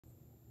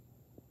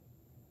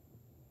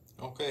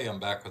Okay, I'm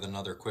back with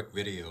another quick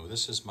video.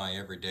 This is my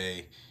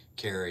everyday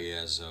carry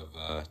as of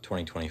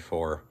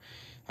 2024.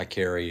 I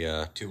carry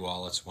two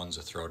wallets. One's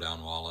a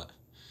throwdown wallet,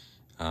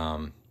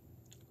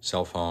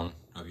 cell phone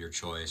of your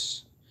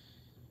choice,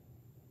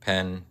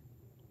 pen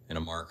and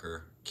a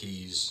marker,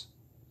 keys,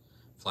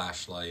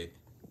 flashlight,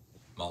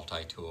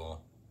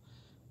 multi-tool,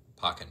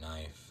 pocket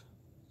knife,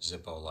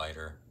 Zippo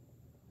lighter,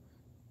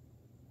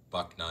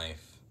 buck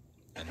knife,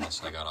 and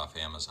this I got off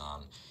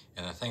Amazon.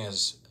 And the thing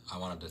is, I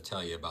wanted to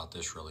tell you about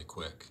this really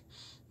quick.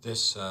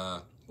 This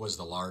was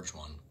the large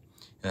one.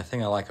 And the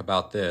thing I like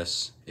about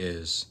this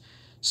is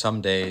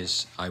some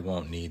days I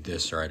won't need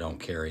this or I don't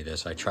carry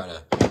this. I try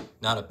to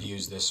not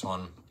abuse this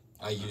one.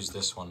 I use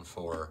this one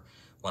for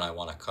when I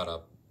want to cut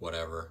up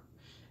whatever.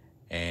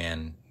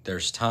 And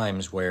there's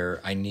times where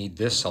I need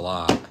this a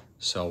lot.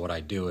 So what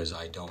I do is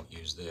I don't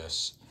use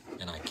this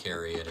and I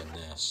carry it in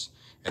this.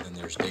 And then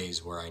there's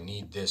days where I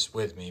need this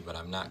with me, but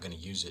I'm not going to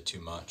use it too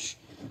much.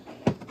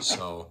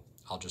 So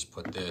I'll just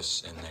put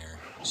this in there.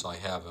 So I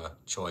have a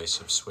choice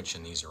of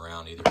switching these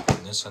around, either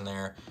putting this in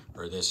there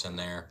or this in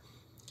there.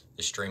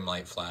 The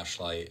Streamlight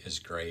flashlight is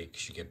great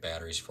because you get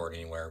batteries for it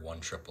anywhere, 1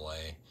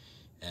 AAA.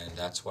 And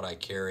that's what I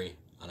carry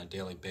on a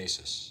daily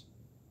basis.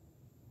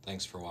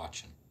 Thanks for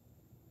watching.